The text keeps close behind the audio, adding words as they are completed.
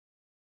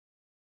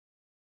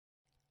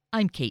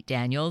I'm Kate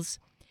Daniels.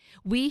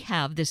 We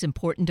have this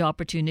important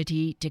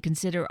opportunity to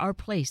consider our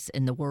place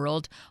in the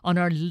world on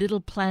our little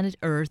planet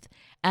Earth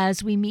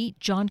as we meet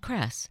John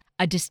Kress,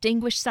 a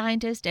distinguished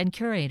scientist and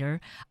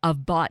curator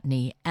of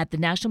botany at the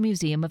National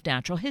Museum of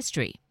Natural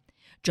History.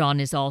 John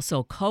is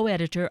also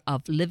co-editor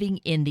of Living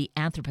in the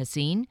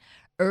Anthropocene,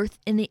 Earth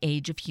in the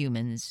Age of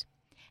Humans.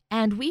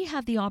 And we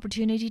have the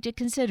opportunity to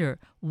consider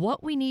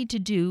what we need to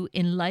do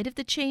in light of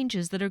the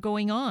changes that are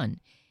going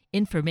on.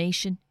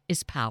 Information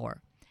is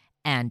power.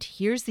 And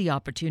here's the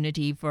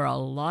opportunity for a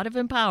lot of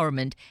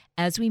empowerment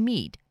as we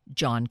meet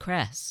John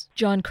Kress.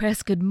 John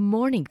Kress, good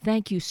morning.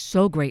 Thank you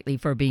so greatly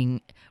for being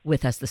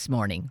with us this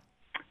morning.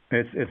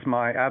 It's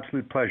my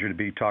absolute pleasure to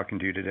be talking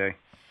to you today.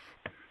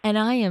 And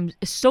I am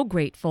so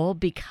grateful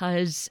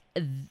because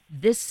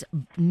this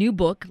new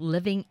book,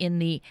 Living in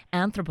the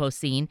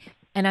Anthropocene,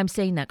 and I'm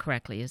saying that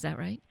correctly, is that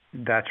right?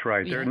 That's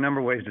right. Yeah. There are a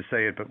number of ways to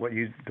say it, but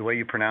the way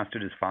you pronounced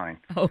it is fine.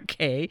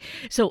 Okay.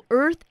 So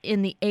Earth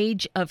in the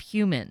Age of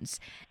Humans.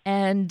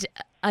 And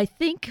I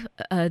think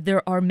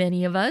there are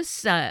many of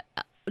us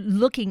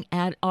looking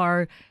at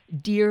our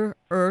dear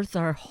Earth,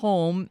 our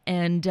home,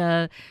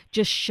 and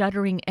just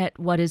shuddering at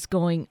what is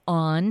going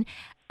on.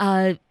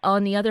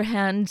 On the other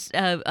hand,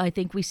 I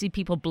think we see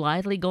people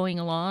blithely going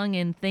along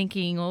and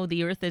thinking, oh,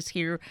 the Earth is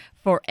here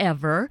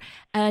forever.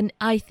 And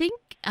I think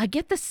I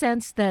get the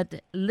sense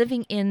that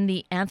Living in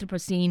the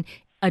Anthropocene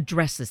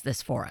addresses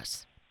this for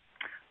us.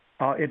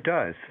 It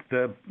does.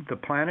 The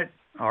planet,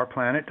 our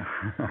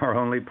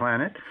only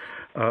planet,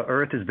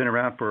 Earth has been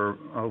around for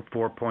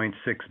 4.6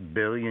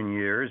 billion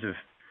years. If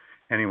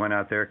anyone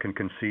out there can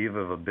conceive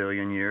of a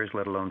billion years,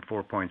 let alone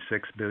 4.6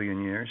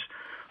 billion years.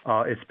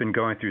 It's been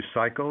going through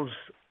cycles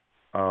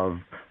of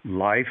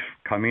life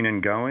coming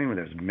and going.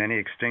 There's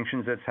many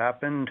extinctions that's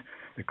happened.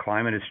 The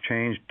climate has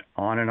changed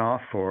on and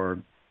off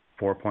for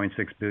 4.6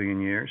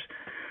 billion years.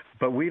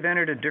 But we've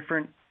entered a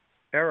different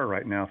era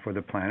right now for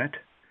the planet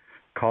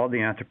called the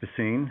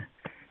Anthropocene,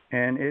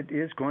 and it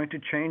is going to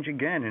change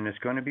again, and it's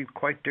going to be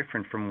quite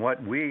different from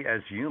what we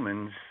as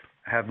humans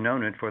have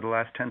known it for the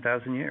last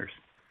 10,000 years.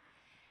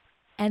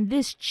 And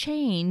this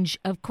change,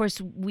 of course,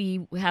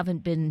 we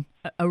haven't been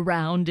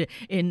around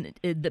in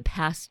the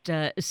past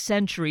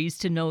centuries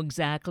to know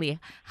exactly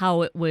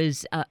how it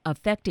was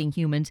affecting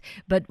humans,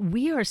 but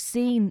we are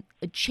seeing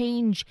a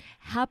change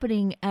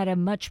happening at a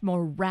much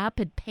more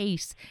rapid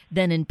pace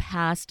than in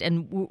past,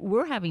 and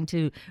we're having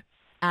to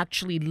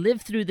actually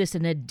live through this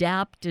and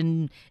adapt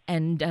and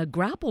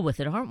grapple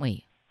with it, aren't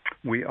we?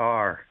 We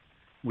are,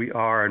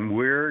 and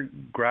we're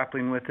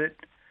grappling with it.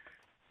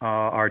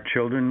 Our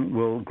children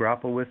will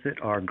grapple with it.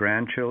 Our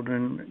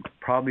grandchildren,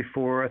 probably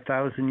for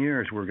 1,000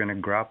 years, we're going to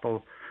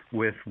grapple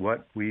with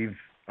what we've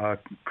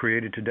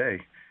created today,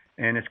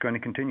 and it's going to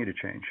continue to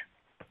change.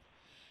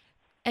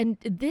 And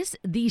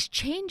these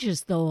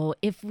changes, though,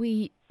 if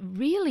we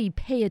really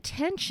pay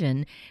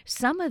attention,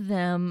 some of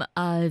them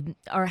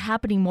are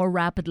happening more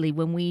rapidly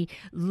when we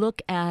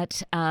look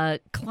at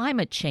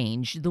climate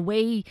change. The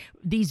way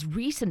these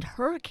recent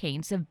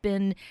hurricanes have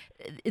been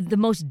the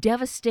most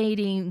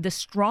devastating, the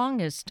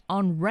strongest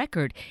on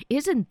record.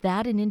 Isn't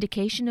that an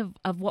indication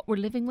of what we're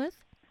living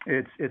with?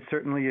 It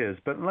certainly is.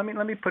 But let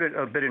me put it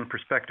a bit in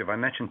perspective. I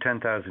mentioned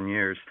 10,000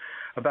 years.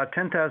 About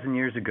 10,000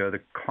 years ago,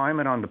 the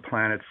climate on the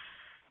planet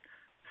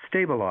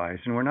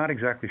stabilized, and we're not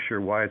exactly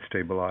sure why it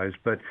stabilized,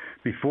 but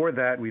before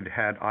that we've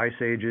had ice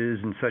ages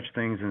and such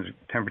things, and the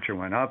temperature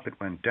went up, it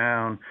went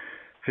down.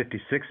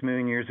 56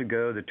 million years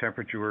ago, the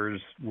temperatures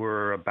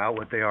were about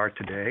what they are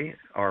today,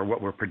 or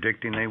what we're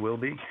predicting they will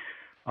be.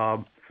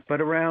 So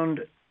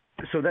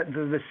that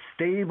the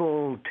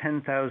stable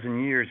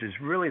 10,000 years is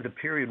really the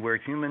period where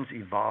humans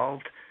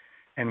evolved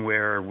and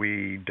where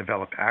we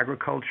developed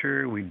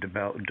agriculture, we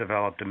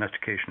developed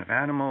domestication of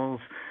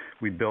animals,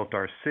 we built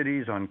our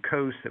cities on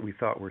coasts that we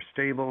thought were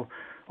stable.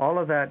 All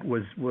of that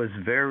was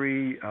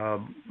very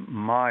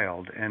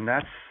mild, and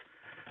that's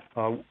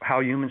how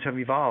humans have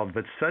evolved.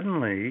 But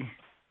suddenly,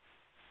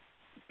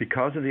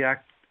 because of the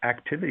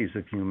activities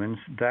of humans,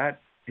 that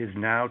is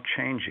now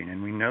changing,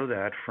 and we know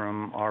that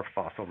from our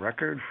fossil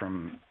record,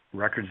 from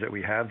records that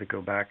we have that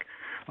go back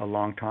a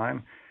long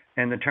time.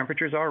 And the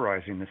temperatures are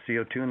rising. The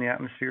CO2 in the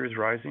atmosphere is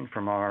rising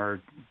from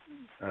our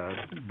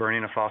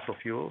burning of fossil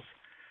fuels.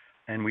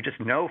 And we just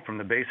know from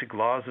the basic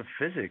laws of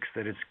physics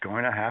that it's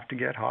going to have to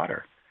get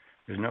hotter.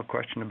 There's no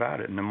question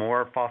about it. And the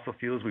more fossil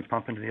fuels we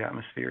pump into the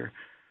atmosphere,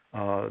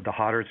 the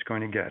hotter it's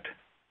going to get.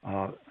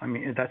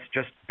 That's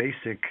just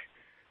basic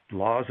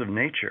laws of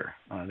nature.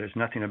 There's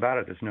nothing about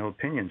it. There's no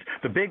opinions.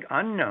 The big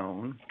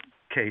unknown,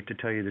 Kate, to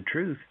tell you the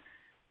truth,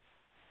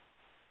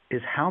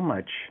 is how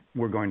much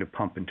we're going to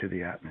pump into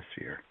the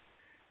atmosphere.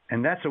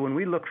 And that's so when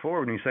we look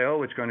forward and we say,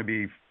 oh, it's going to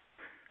be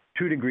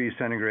 2 degrees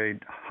centigrade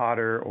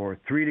hotter, or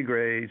 3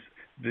 degrees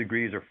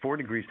or 4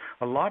 degrees,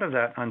 a lot of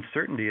that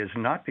uncertainty is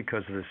not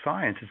because of the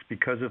science, it's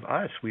because of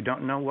us. We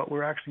don't know what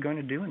we're actually going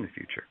to do in the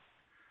future.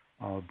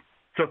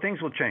 So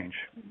things will change,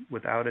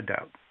 without a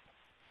doubt.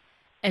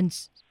 And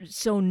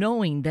so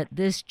knowing that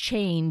this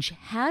change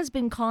has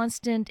been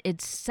constant,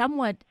 it's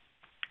somewhat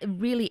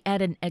really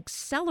at an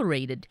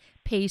accelerated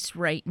pace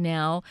right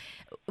now.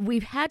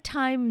 We've had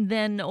time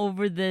then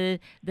over the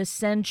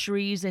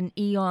centuries and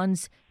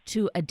eons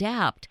to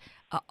adapt.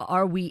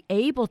 Are we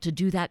able to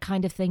do that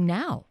kind of thing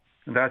now?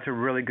 That's a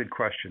really good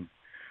question.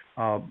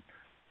 I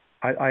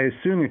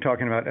assume you're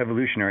talking about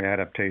evolutionary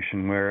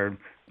adaptation, where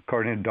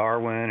according to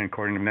Darwin and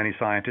according to many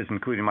scientists,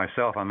 including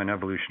myself, I'm an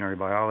evolutionary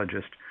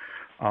biologist,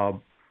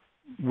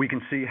 we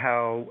can see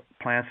how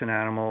plants and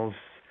animals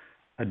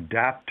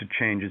adapt to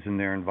changes in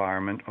their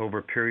environment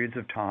over periods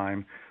of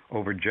time,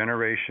 over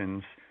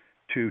generations,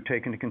 to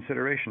take into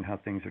consideration how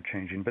things are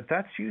changing. But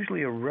that's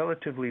usually a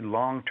relatively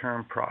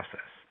long-term process.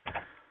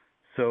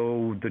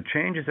 So the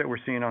changes that we're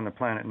seeing on the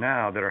planet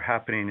now that are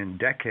happening in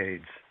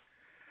decades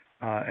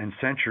and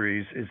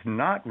centuries is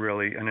not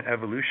really an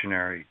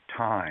evolutionary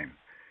time.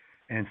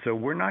 And so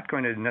we're not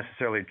going to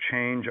necessarily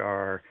change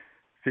our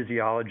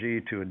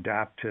physiology to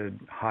adapt to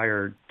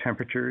higher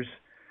temperatures.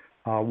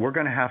 We're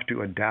going to have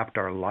to adapt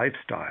our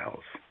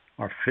lifestyles,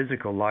 our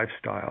physical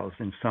lifestyles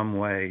in some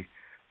way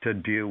to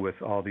deal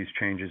with all these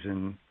changes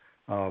in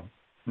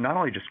not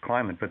only just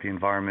climate, but the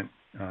environment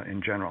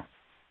in general.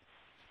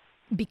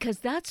 Because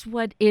that's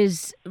what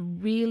is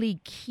really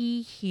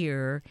key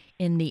here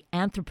in the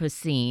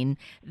Anthropocene,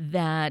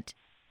 that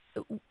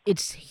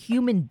it's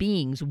human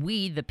beings,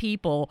 we, the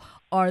people,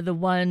 are the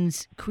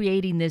ones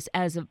creating this,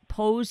 as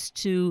opposed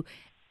to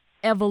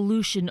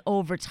evolution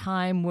over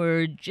time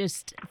where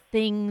just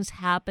things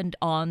happened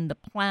on the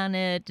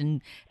planet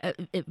and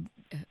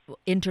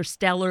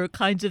interstellar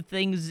kinds of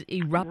things,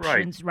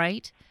 eruptions,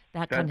 right?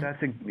 That's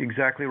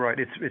exactly right.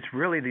 It's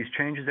really these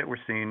changes that we're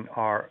seeing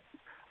are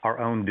our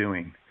own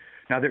doing.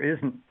 Now, there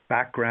isn't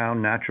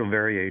background natural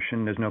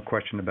variation. There's no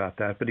question about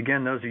that. But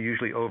again, those are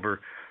usually over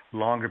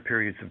longer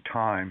periods of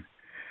time.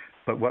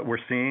 But what we're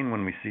seeing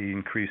when we see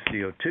increased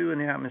CO2 in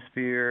the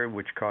atmosphere,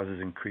 which causes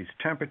increased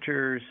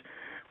temperatures,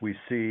 we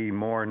see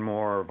more and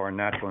more of our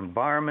natural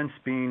environments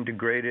being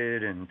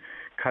degraded and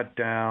cut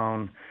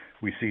down.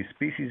 We see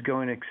species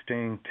going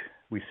extinct.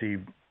 We see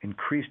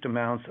increased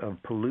amounts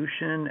of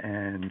pollution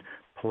and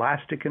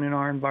plastic in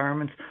our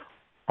environments.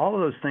 All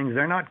of those things,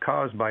 they're not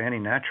caused by any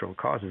natural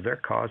causes. They're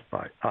caused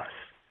by us.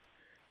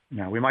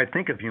 Now, we might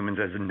think of humans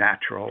as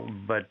natural,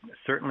 but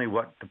certainly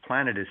what the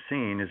planet is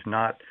seeing is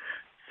not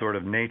sort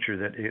of nature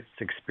that it's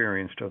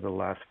experienced over the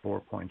last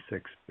 4.6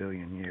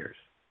 billion years.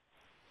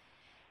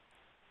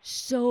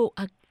 So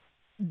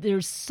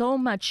there's so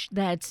much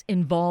that's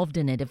involved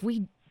in it. If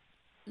we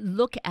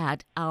look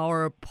at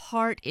our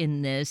part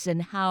in this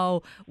and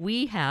how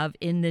we have,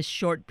 in this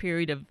short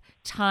period of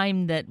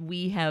time that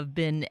we have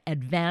been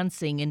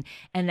advancing,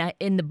 and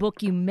in the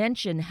book you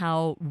mention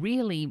how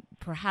really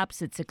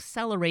perhaps it's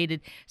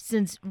accelerated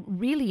since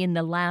really in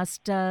the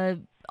last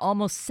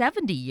almost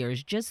 70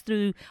 years, just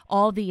through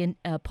all the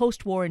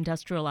post-war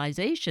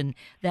industrialization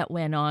that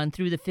went on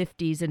through the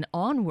 50s and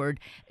onward.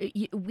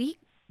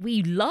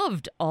 We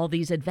loved all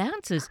these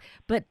advances,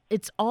 but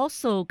it's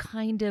also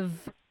kind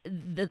of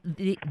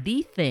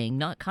the thing,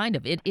 not kind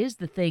of, it is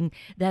the thing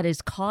that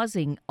is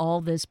causing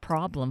all this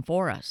problem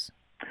for us.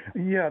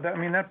 Yeah,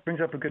 that brings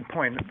up a good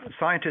point.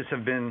 Scientists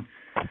have been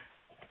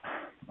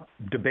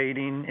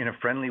debating in a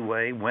friendly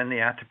way when the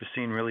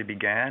Anthropocene really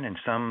began, and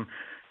some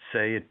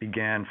say it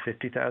began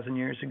 50,000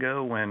 years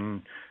ago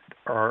when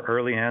our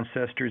early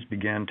ancestors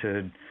began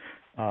to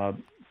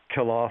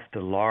kill off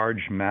the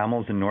large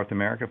mammals in North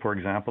America, for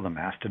example, the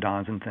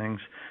mastodons and things.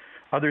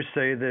 Others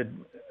say that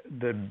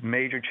the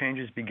major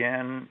changes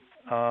began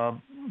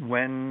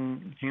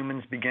when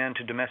humans began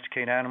to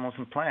domesticate animals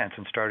and plants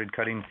and started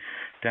cutting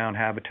down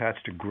habitats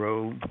to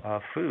grow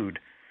food.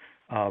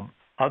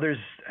 Others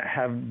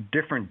have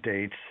different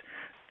dates.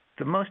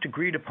 The most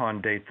agreed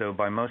upon date, though,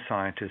 by most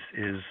scientists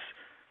is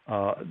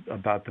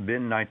about the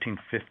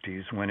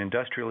mid-1950s, when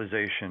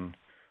industrialization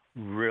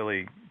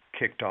really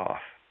kicked off.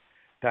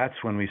 That's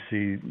when we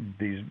see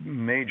these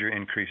major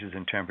increases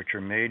in temperature,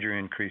 major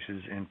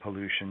increases in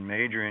pollution,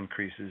 major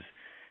increases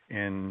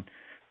in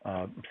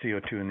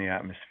CO2 in the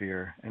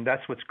atmosphere. And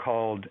that's what's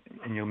called,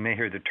 and you may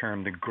hear the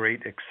term, the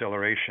Great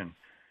Acceleration.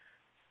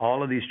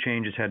 All of these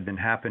changes had been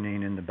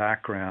happening in the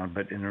background,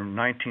 but in the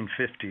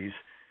 1950s,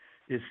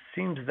 it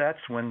seems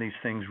that's when these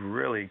things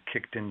really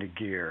kicked into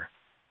gear.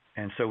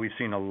 And so we've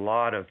seen a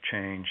lot of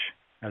change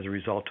as a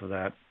result of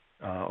that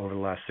over the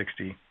last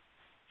 60,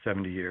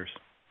 70 years.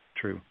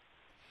 True.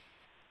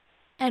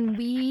 And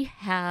we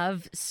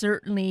have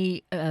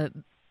certainly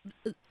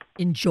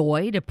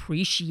enjoyed,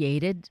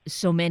 appreciated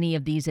so many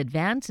of these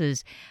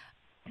advances.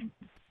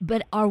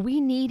 But are we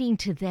needing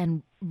to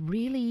then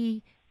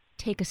really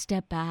take a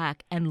step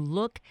back and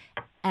look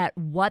at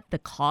what the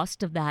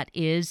cost of that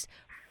is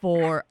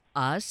for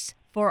us,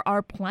 for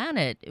our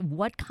planet?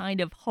 What kind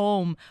of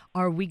home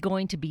are we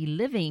going to be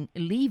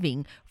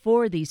leaving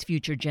for these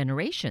future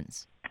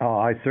generations? Oh,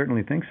 I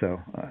certainly think so.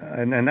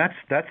 And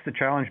that's the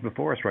challenge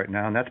before us right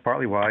now. And that's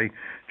partly why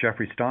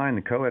Jeffrey Stein,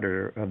 the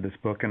co-editor of this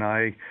book, and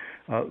I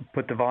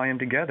put the volume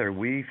together.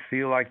 We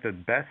feel like the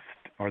best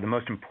or the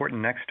most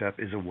important next step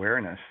is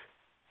awareness.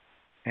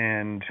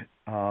 And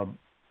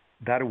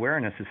that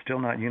awareness is still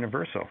not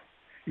universal.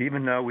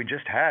 Even though we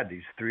just had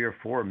these 3 or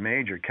 4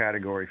 major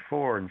Category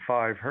 4 and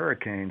 5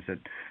 hurricanes that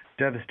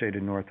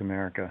devastated North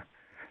America,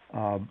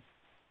 the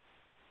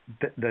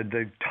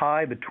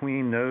tie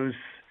between those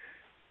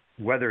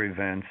weather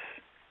events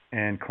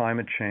and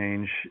climate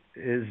change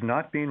is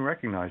not being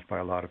recognized by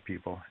a lot of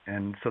people.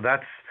 And so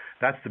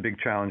that's the big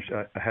challenge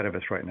ahead of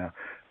us right now.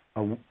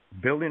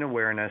 Building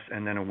awareness,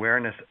 and then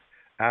awareness.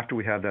 After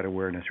we have that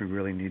awareness, we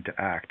really need to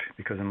act,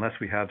 because unless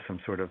we have some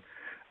sort of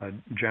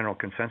general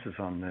consensus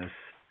on this,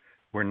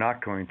 we're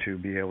not going to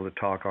be able to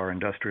talk our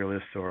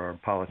industrialists or our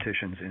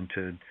politicians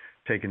into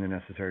taking the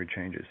necessary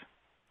changes.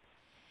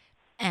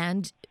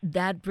 And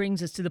that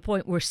brings us to the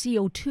point where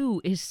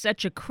CO2 is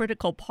such a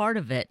critical part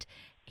of it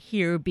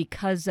here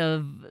because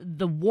of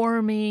the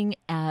warming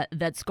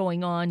that's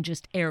going on,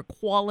 just air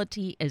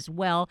quality as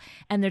well.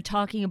 And they're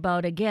talking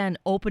about, again,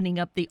 opening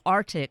up the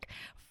Arctic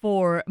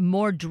for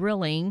more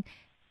drilling.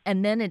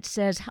 And then it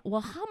says,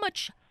 well, how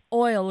much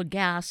oil,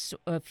 gas,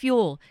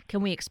 fuel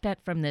can we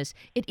expect from this?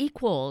 It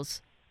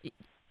equals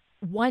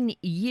 1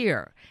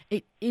 year.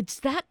 It's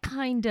that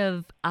kind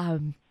of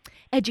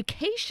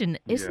education,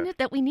 isn't it,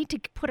 that we need to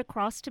put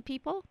across to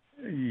people?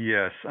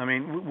 Yes. I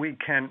mean, we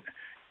can.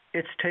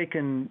 It's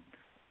taken,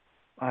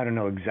 I don't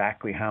know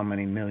exactly how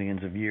many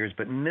millions of years,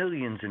 but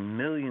millions and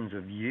millions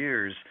of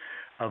years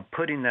of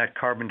putting that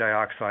carbon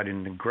dioxide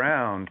in the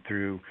ground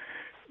through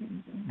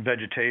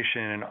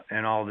vegetation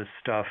and all this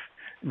stuff.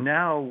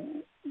 Now,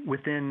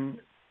 within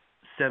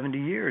 70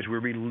 years, we're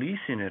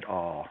releasing it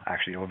all.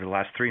 Actually, over the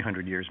last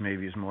 300 years,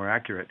 maybe is more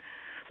accurate.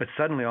 But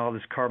suddenly all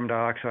this carbon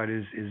dioxide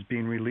is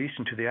being released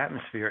into the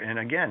atmosphere. And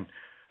again,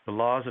 the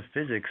laws of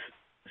physics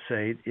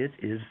say it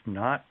is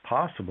not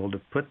possible to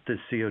put the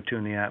CO2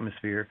 in the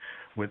atmosphere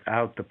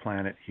without the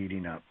planet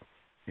heating up.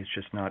 It's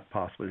just not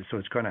possible. So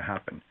it's going to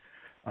happen.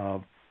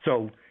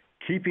 So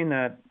keeping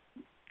that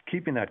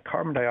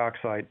carbon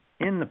dioxide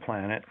in the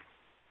planet,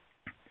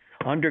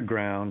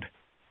 underground,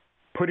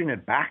 putting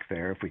it back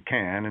there if we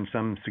can, and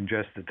some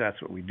suggest that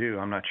that's what we do.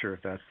 I'm not sure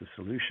if that's the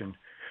solution,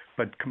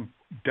 but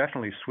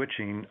definitely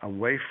switching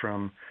away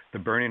from the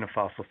burning of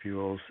fossil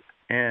fuels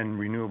and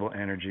renewable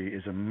energy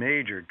is a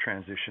major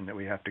transition that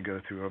we have to go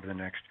through over the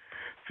next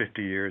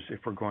 50 years if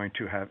we're going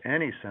to have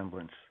any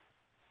semblance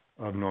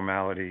of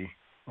normality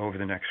over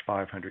the next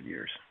 500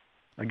 years.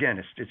 Again,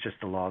 it's just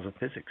the laws of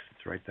physics.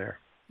 It's right there.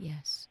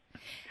 Yes.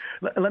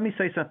 Let me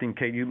say something,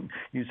 Kate. You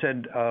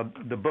said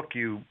the book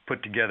you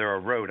put together or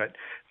wrote.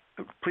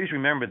 Please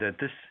remember that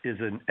this is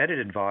an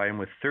edited volume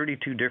with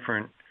 32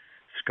 different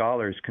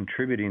scholars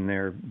contributing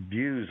their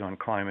views on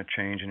climate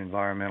change and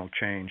environmental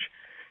change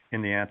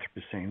in the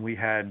Anthropocene. We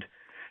had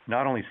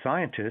not only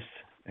scientists,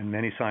 and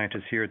many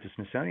scientists here at the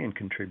Smithsonian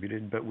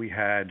contributed, but we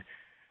had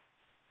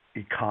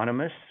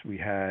economists, we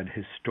had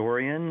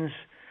historians,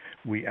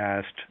 we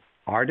asked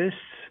artists,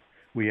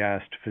 we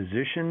asked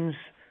physicians,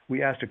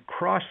 we asked a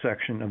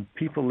cross-section of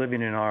people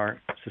living in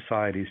our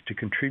societies to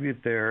contribute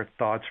their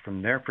thoughts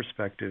from their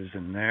perspectives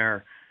and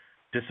their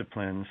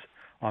disciplines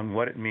on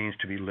what it means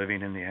to be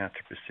living in the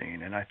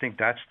Anthropocene. And I think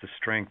that's the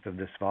strength of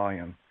this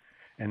volume.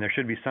 And there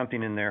should be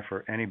something in there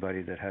for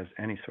anybody that has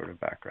any sort of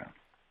background.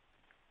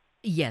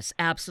 Yes,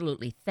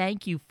 absolutely.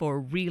 Thank you for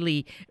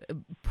really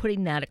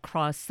putting that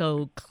across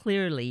so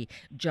clearly,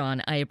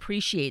 John. I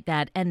appreciate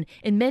that. And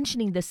in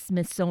mentioning the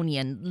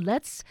Smithsonian,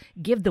 let's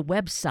give the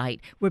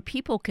website where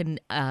people can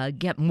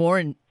get more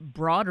and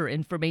broader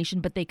information,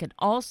 but they can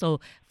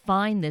also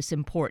find this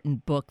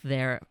important book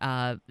there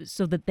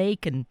so that they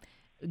can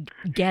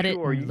get it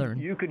and learn.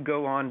 You could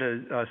go on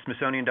to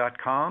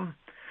Smithsonian.com.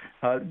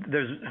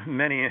 There's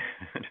many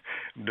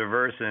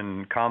diverse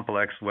and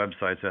complex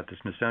websites at the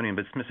Smithsonian,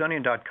 but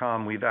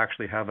Smithsonian.com, we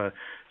actually have a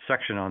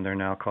section on there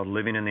now called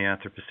Living in the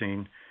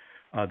Anthropocene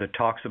that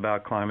talks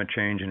about climate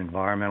change and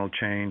environmental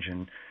change,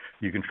 and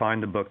you can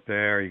find the book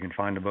there. You can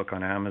find the book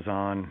on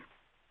Amazon.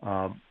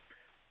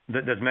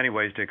 There's many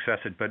ways to access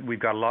it, but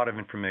we've got a lot of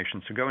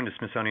information. So going to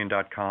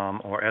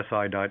Smithsonian.com or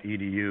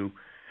si.edu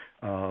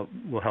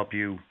will help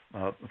you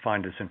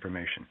find this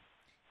information.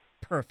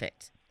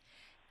 Perfect.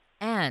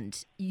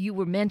 And you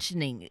were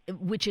mentioning,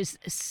 which is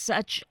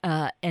such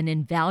an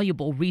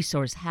invaluable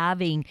resource,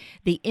 having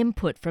the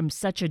input from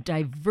such a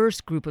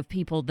diverse group of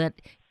people that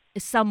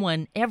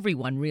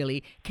everyone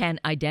really,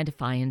 can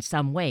identify in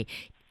some way.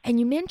 And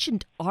you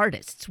mentioned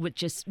artists,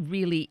 which is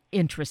really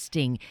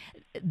interesting.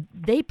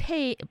 They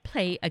play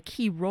a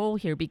key role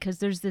here because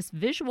there's this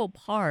visual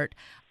part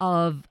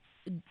of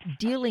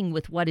dealing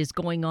with what is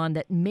going on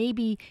that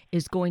maybe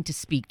is going to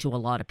speak to a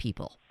lot of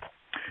people.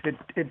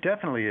 It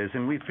definitely is,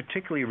 and we've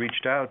particularly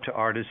reached out to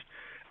artists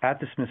at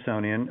the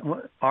Smithsonian,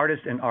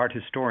 artists and art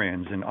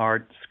historians and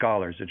art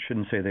scholars. It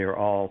shouldn't say they are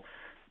all,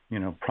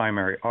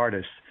 primary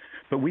artists,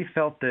 but we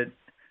felt that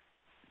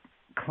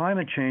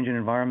climate change and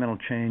environmental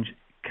change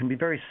can be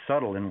very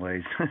subtle in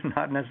ways,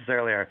 not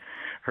necessarily a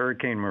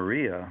Hurricane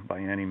Maria by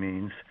any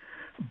means,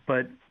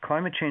 but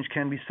climate change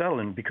can be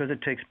subtle, and because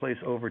it takes place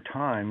over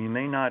time, you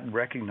may not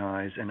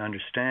recognize and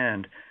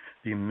understand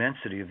the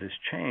immensity of this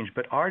change,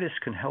 but artists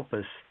can help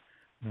us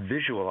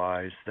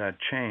visualize that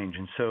change.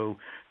 And so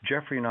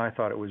Jeffrey and I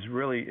thought it was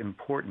really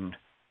important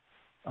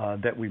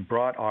that we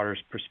brought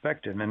artists'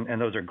 perspective.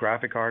 And those are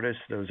graphic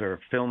artists, those are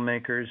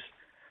filmmakers.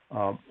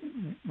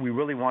 We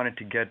really wanted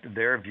to get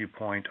their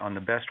viewpoint on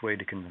the best way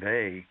to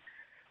convey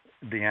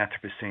the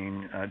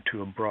Anthropocene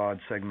to a broad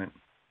segment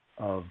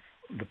of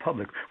the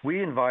public.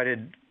 We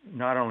invited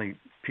not only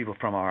people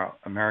from our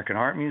American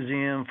Art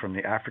Museum, from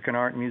the African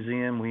Art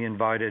Museum, we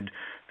invited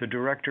the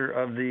director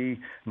of the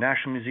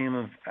National Museum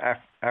of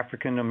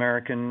African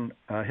American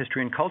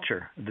History and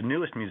Culture, the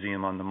newest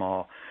museum on the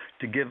mall,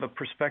 to give a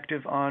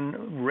perspective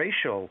on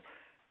racial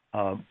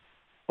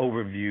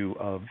overview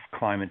of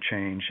climate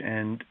change.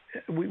 And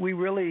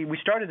we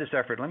started this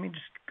effort. Let me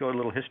just go a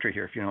little history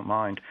here, if you don't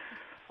mind.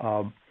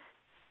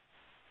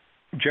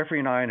 Jeffrey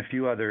and I and a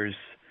few others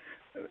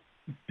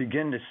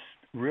begin to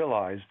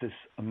realize this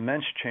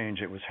immense change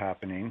that was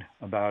happening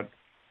about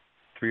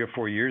 3 or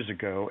 4 years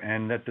ago,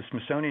 and that the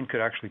Smithsonian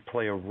could actually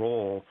play a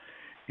role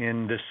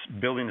in this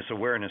building this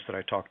awareness that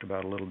I talked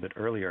about a little bit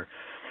earlier.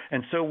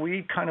 And so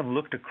we kind of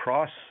looked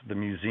across the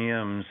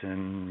museums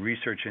and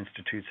research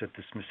institutes at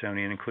the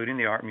Smithsonian, including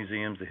the art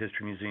museums, the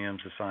history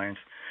museums, the science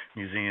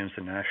museums,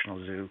 the National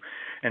Zoo,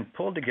 and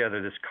pulled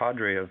together this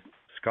cadre of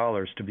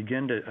scholars to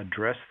begin to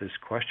address this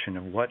question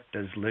of what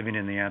does living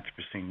in the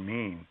Anthropocene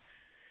mean.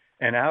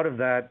 And out of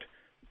that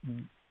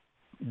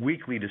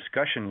weekly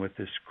discussion with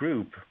this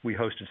group, we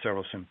hosted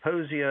several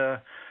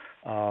symposia.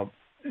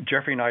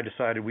 Jeffrey and I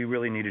decided we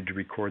really needed to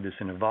record this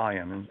in a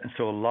volume. And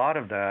so a lot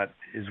of that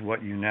is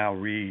what you now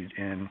read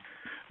in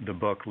the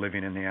book,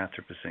 Living in the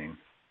Anthropocene.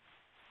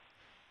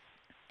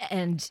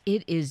 And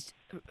it is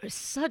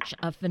such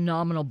a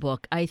phenomenal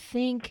book. I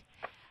think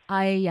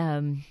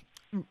I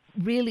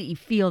really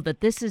feel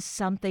that this is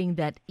something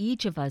that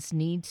each of us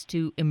needs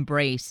to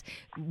embrace.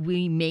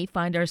 We may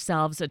find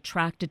ourselves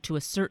attracted to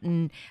a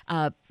certain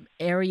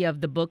area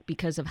of the book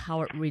because of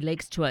how it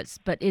relates to us,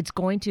 but it's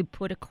going to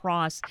put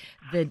across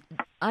the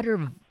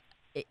utter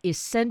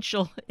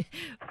essential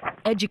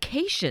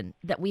education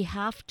that we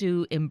have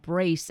to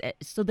embrace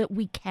so that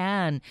we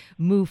can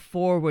move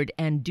forward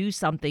and do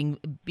something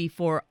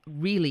before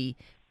really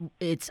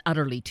it's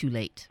utterly too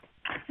late.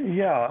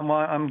 Yeah, well,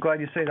 I'm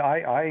glad you say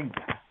that.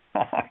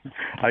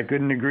 I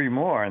couldn't agree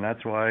more, and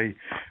that's why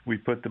we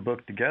put the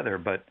book together.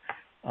 But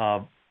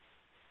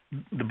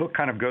the book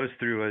kind of goes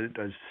through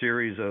a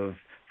series of,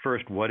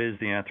 first, what is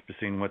the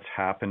Anthropocene, what's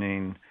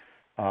happening?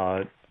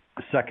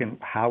 Second,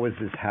 how has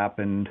this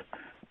happened?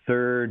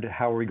 Third,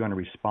 how are we going to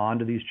respond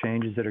to these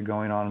changes that are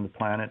going on the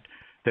planet?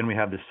 Then we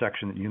have this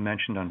section that you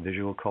mentioned on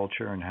visual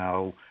culture and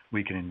how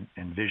we can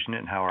envision it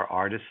and how our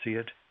artists see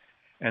it.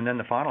 And then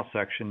the final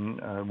section,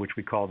 which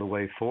we call The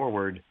Way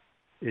Forward,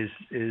 is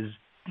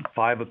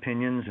 5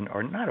 opinions,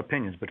 or not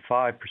opinions, but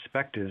 5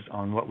 perspectives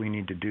on what we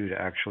need to do to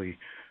actually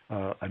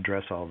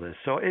address all this.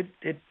 So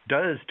it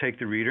does take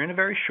the reader in a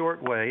very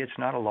short way. It's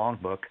not a long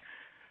book,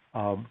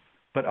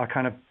 but it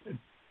kind of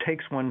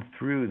takes one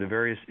through the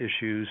various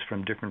issues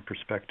from different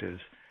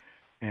perspectives.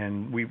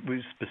 And we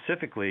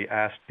specifically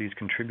asked these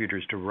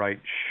contributors to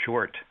write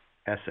short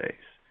essays.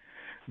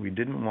 We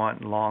didn't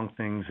want long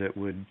things that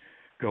would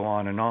go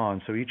on and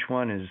on. So each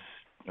one is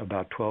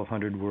about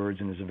 1,200 words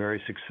and is a very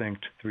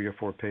succinct 3 or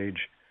 4 page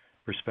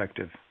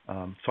perspective.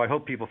 So I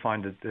hope people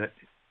find that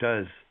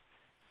does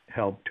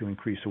help to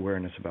increase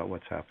awareness about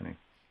what's happening.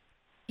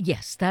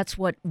 Yes, that's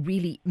what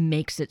really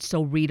makes it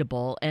so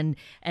readable, and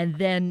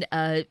then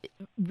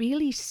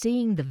really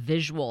seeing the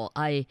visual.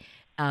 I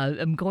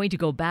am going to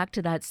go back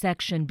to that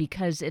section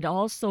because it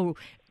also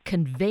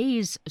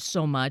conveys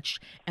so much.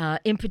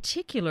 In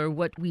particular,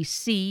 what we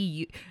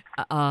see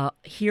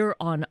here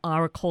on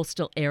our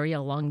coastal area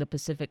along the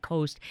Pacific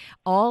coast,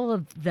 all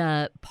of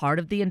the part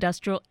of the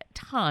industrial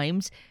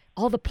times,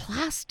 all the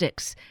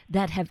plastics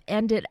that have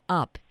ended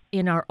up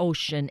in our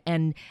ocean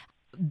and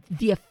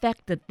the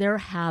effect that they're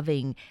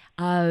having.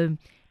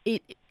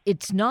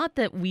 It's not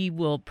that we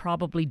will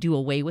probably do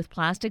away with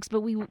plastics, but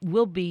we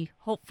will be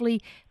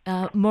hopefully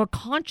more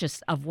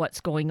conscious of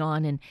what's going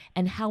on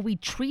and how we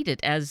treat it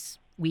as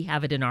we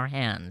have it in our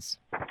hands.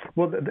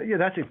 Well, yeah,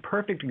 that's a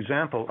perfect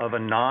example of a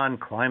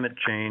non-climate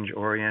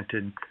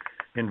change-oriented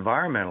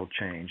environmental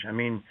change. I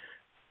mean,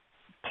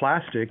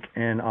 plastic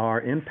and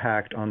our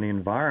impact on the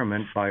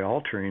environment by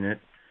altering it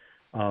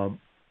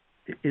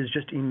is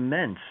just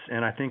immense.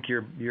 And I think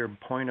your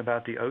point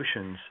about the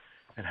oceans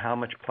and how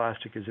much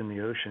plastic is in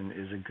the ocean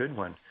is a good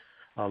one.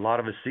 A lot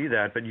of us see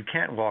that, but you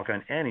can't walk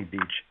on any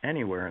beach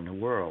anywhere in the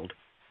world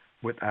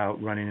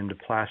without running into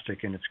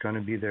plastic, and it's going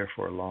to be there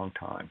for a long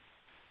time.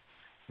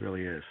 It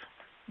really is.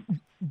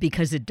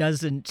 Because it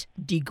doesn't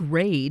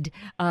degrade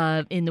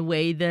in the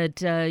way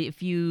that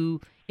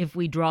if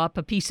we drop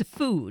a piece of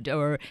food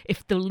or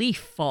if the leaf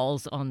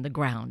falls on the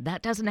ground,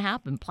 that doesn't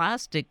happen.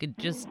 Plastic, it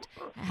just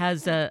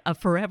has a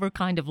forever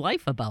kind of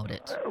life about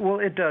it. Well,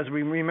 it does.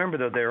 We remember,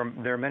 though,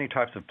 there are many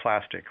types of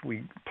plastic.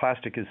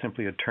 Plastic is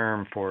simply a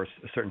term for a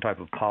certain type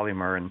of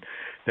polymer, and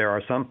there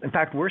are some. In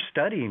fact, we're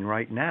studying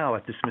right now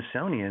at the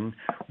Smithsonian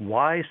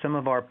why some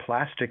of our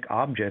plastic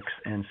objects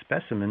and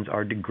specimens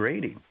are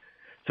degrading.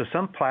 So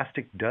some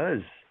plastic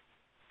does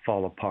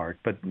fall apart,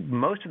 but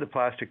most of the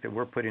plastic that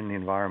we're putting in the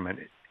environment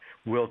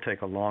will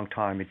take a long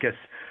time. It gets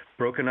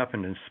broken up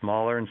into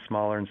smaller and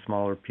smaller and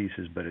smaller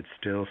pieces, but it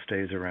still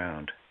stays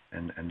around,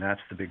 and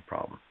that's the big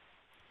problem.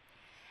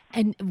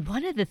 And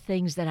one of the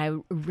things that I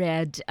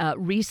read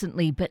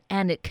recently,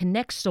 and it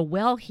connects so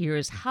well here,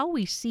 is how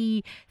we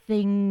see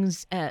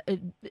things.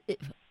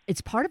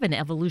 It's part of an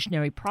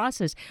evolutionary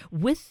process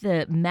with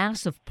the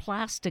massive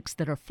plastics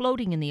that are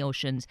floating in the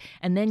oceans.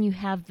 And then you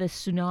have the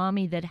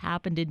tsunami that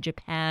happened in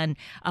Japan,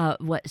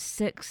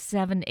 6,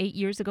 7, 8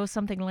 years ago,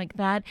 something like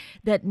that,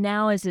 that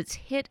now as it's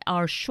hit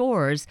our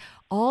shores,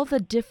 all the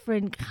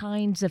different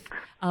kinds of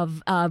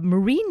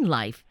marine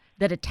life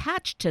that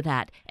attached to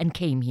that and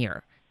came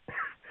here.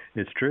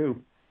 It's true.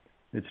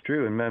 It's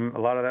true. And a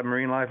lot of that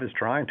marine life is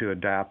trying to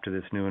adapt to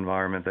this new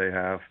environment they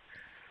have.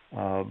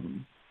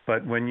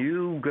 But when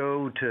you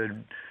go to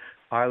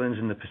islands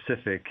in the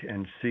Pacific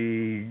and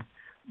see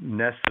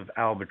nests of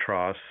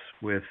albatross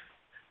with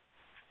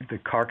the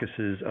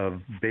carcasses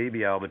of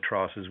baby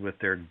albatrosses with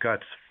their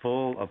guts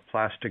full of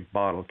plastic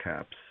bottle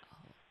caps,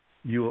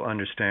 you will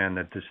understand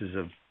that this is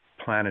a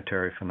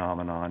planetary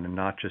phenomenon and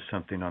not just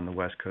something on the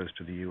west coast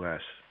of the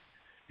U.S.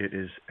 It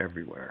is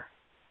everywhere.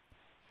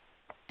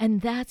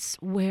 And that's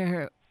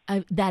where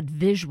that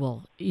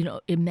visual,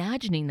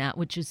 imagining that,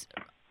 which is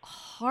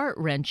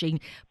heart-wrenching,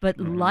 but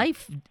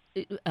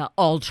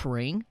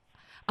life-altering,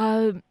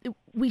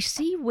 we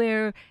see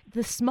where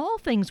the small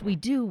things we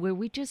do, where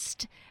we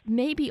just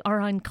maybe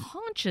are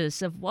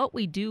unconscious of what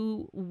we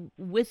do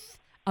with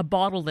a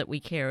bottle that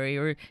we carry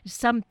or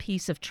some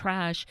piece of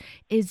trash,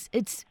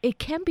 it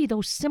can be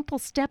those simple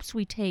steps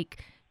we take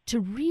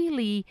to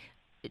really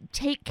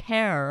take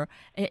care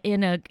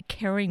in a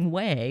caring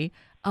way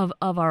of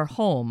our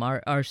home,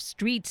 our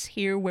streets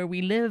here where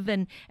we live,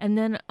 and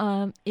then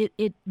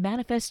it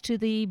manifests to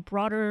the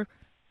broader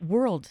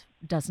world,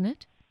 doesn't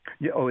it?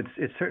 Yeah,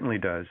 it certainly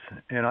does.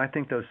 And I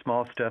think those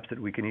small steps that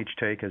we can each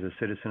take as a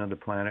citizen of the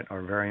planet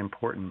are very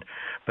important.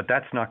 But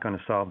that's not going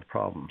to solve the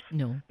problems.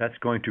 No. That's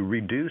going to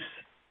reduce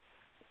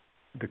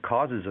the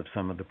causes of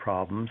some of the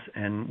problems,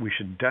 and we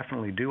should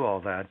definitely do all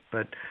that.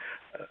 But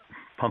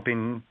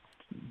pumping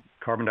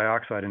carbon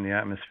dioxide in the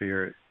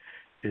atmosphere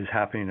is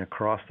happening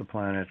across the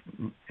planet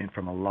and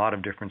from a lot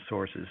of different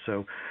sources.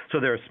 So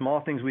there are small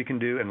things we can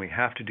do, and we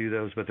have to do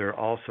those, but there are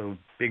also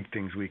big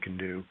things we can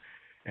do,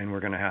 and we're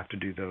going to have to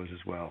do those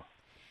as well.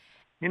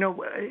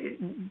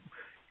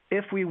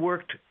 If we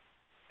worked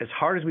as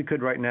hard as we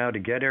could right now to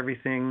get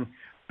everything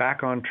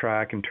back on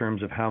track in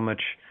terms of how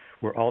much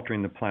we're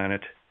altering the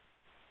planet,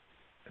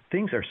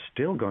 things are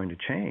still going to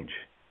change.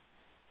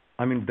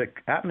 I mean, the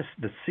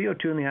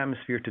CO2 in the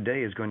atmosphere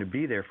today is going to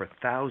be there for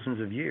thousands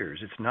of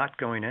years. It's not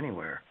going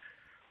anywhere.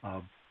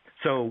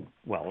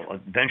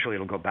 Eventually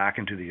it'll go back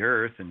into the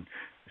Earth and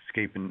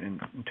escape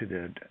into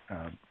the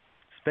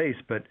space,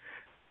 but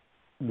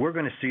we're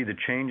going to see the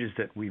changes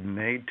that we've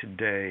made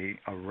today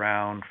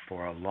around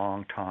for a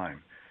long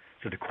time.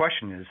 So the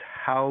question is,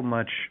 how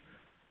much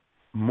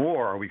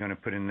more are we going to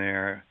put in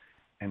there,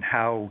 and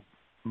how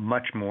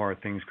much more are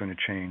things going to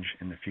change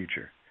in the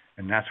future?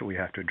 And that's what we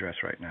have to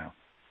address right now.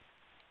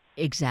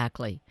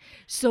 Exactly.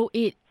 So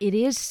it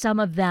is some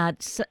of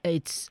that.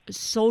 It's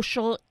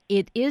social.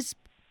 It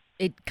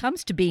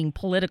comes to being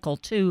political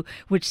too,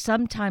 which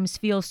sometimes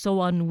feels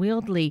so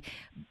unwieldy.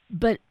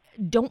 But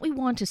don't we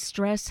want to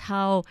stress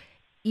how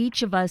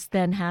each of us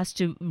then has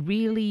to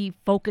really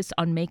focus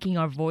on making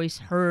our voice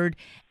heard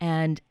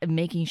and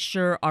making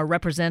sure our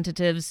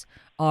representatives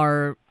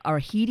are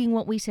heeding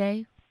what we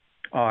say?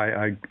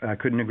 I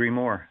couldn't agree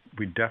more.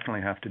 We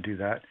definitely have to do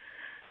that.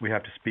 We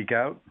have to speak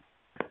out.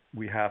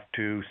 We have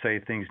to say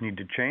things need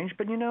to change.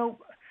 But,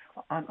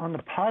 on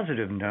the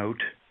positive note,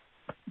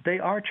 they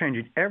are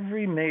changing.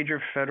 Every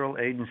major federal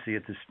agency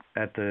in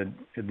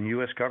the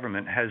U.S.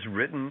 government has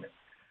written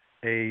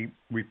a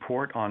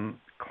report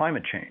on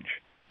climate change.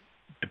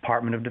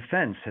 Department of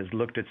Defense has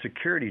looked at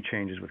security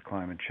changes with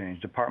climate change.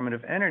 Department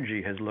of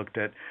Energy has looked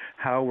at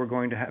how we're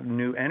going to have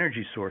new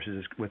energy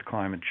sources with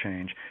climate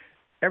change.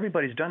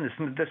 Everybody's done this.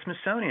 The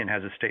Smithsonian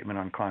has a statement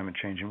on climate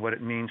change and what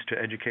it means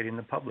to educating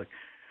the public.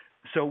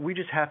 So we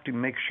just have to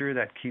make sure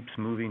that keeps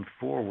moving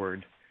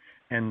forward,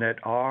 and that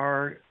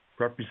our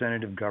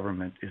representative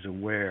government is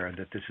aware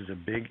that this is a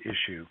big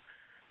issue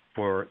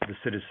for the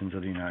citizens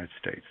of the United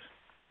States.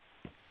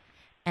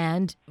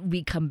 And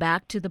we come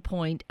back to the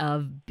point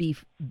of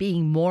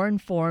being more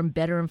informed,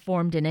 better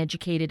informed, and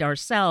educated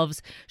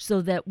ourselves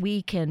so that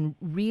we can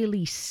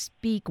really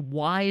speak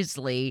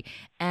wisely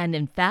and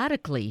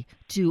emphatically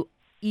to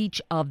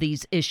each of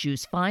these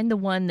issues. Find the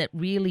one that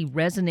really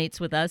resonates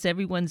with us.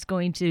 Everyone's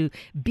going to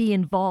be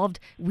involved.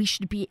 We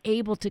should be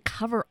able to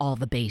cover all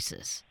the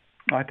bases.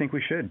 I think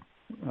we should,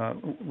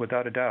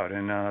 without a doubt.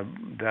 And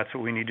that's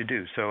what we need to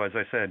do. So as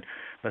I said,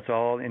 let's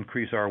all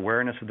increase our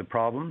awareness of the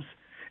problems.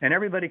 And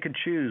everybody could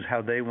choose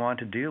how they want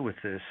to deal with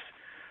this.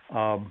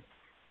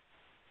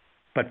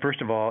 But first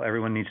of all,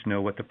 everyone needs to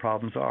know what the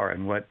problems are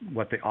and what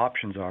the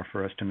options are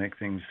for us to make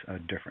things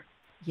different.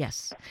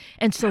 Yes.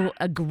 And so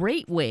a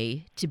great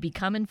way to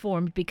become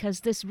informed,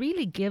 because this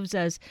really gives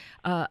us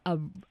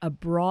a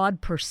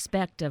broad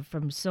perspective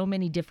from so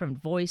many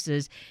different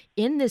voices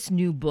in this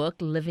new book,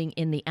 Living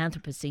in the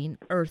Anthropocene,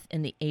 Earth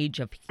in the Age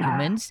of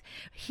Humans.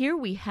 Here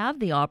we have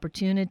the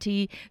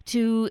opportunity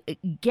to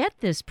get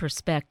this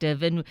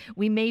perspective, and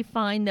we may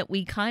find that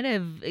we kind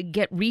of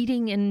get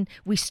reading and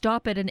we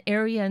stop at an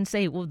area and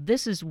say, well,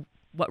 this is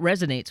what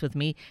resonates with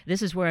me.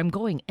 This is where I'm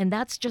going. And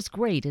that's just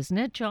great, isn't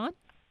it, John?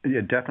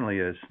 It definitely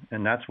is.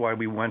 And that's why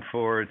we went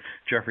forward.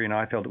 Jeffrey and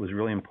I felt it was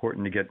really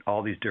important to get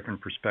all these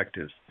different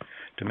perspectives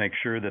to make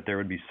sure that there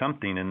would be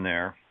something in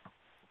there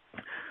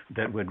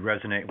that would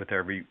resonate with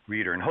every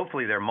reader. And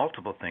hopefully there are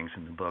multiple things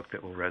in the book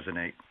that will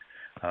resonate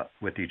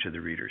with each of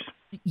the readers.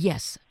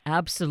 Yes,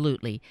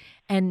 absolutely.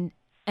 And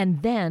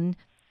then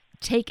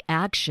take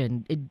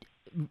action.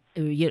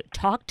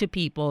 Talk to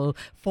people,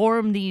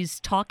 form these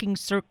talking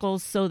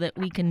circles so that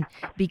we can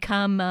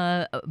become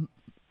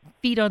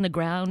feet on the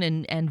ground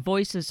and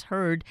voices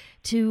heard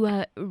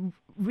to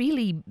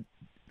really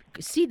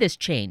see this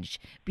change,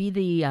 be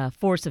the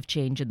force of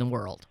change in the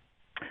world.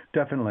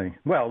 Definitely.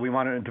 Well, we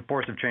want it to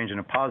force of change in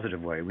a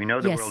positive way. We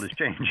know the world is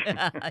changing,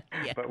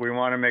 but we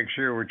want to make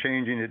sure we're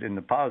changing it in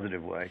the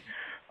positive way.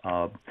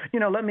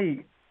 Let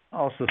me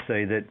also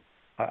say that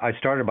I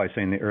started by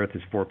saying the Earth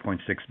is 4.6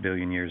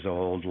 billion years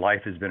old.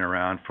 Life has been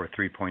around for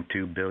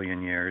 3.2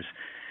 billion years.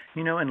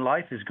 And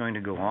life is going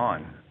to go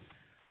on.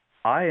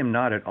 I am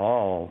not at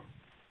all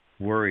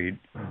worried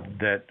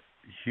that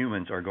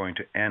humans are going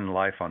to end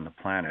life on the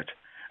planet.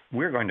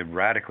 We're going to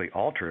radically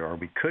alter it, or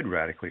we could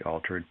radically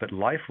alter it, but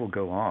life will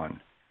go on.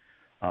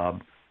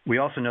 We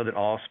also know that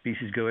all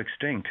species go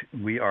extinct.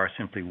 We are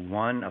simply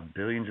one of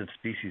billions of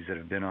species that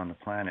have been on the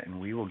planet,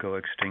 and we will go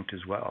extinct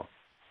as well.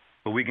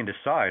 But we can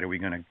decide, are we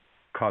going to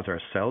cause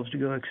ourselves to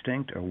go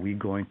extinct? Are we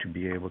going to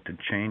be able to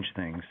change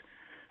things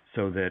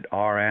so that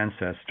our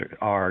ancestors,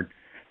 our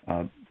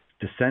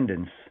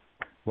descendants,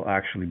 will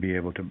actually be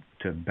able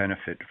to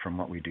benefit from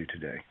what we do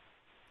today?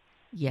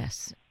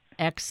 Yes,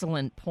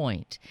 excellent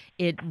point.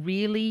 It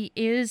really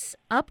is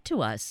up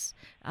to us.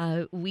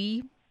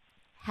 We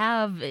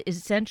have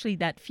essentially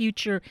that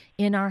future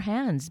in our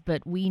hands,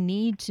 but we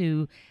need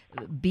to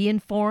be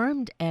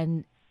informed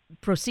and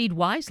proceed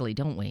wisely,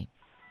 don't we?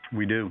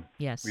 We do.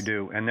 Yes. We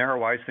do. And they're a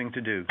wise thing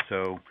to do.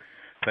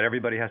 But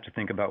everybody has to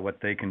think about what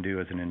they can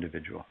do as an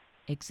individual.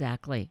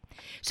 Exactly.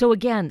 So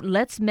again,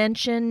 let's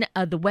mention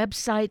the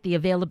website, the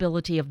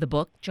availability of the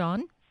book,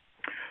 John.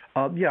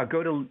 Go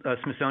to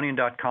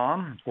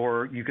Smithsonian.com,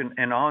 or you can,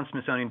 and on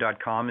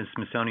Smithsonian.com is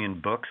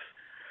Smithsonian Books,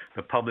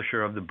 the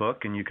publisher of the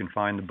book, and you can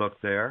find the book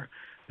there.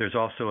 There's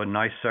also a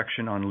nice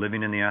section on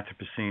living in the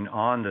Anthropocene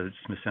on the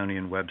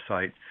Smithsonian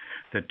website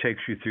that takes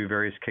you through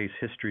various case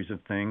histories of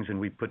things, and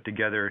we put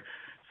together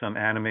some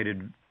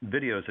animated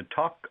videos that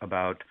talk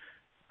about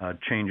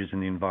changes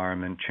in the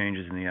environment,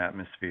 changes in the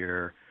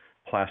atmosphere,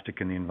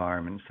 plastic in the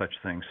environment, such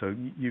things. So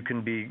you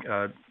can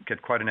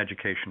get quite an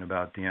education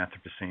about the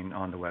Anthropocene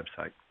on the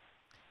website.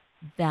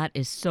 That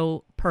is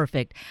so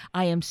perfect.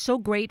 I am so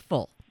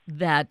grateful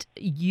that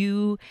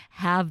you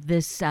have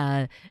this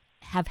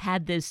have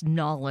had this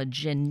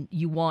knowledge and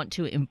you want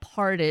to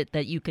impart it,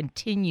 that you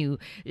continue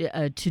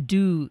to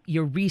do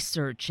your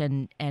research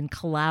and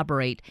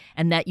collaborate,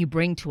 and that you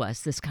bring to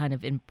us this kind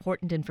of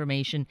important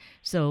information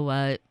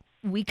so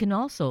we can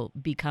also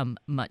become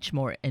much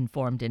more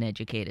informed and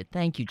educated.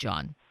 Thank you,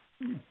 John.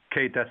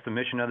 Kate, that's the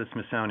mission of the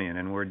Smithsonian,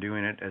 and we're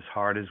doing it as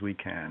hard as we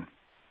can.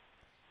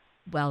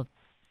 Well,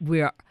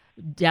 we're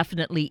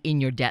definitely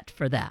in your debt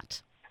for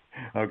that.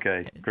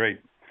 Okay, great.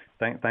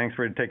 Thanks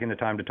for taking the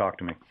time to talk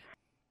to me.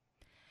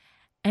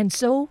 And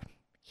so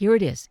here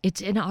it is. It's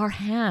in our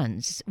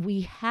hands.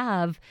 We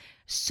have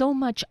so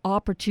much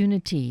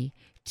opportunity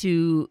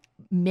to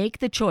make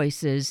the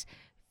choices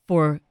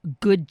for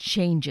good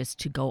changes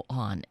to go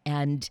on.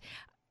 And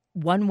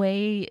one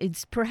way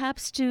is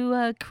perhaps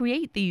to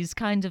create these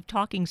kinds of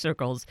talking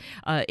circles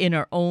in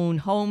our own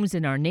homes,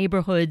 in our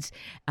neighborhoods,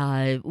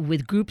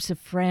 with groups of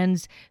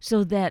friends,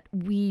 so that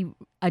we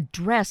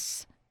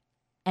address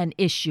an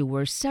issue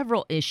or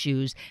several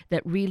issues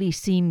that really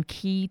seem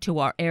key to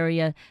our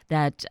area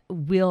that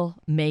will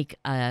make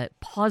a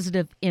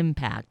positive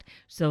impact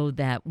so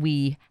that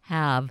we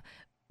have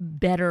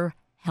better,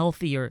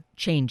 healthier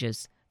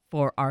changes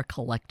for our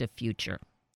collective future.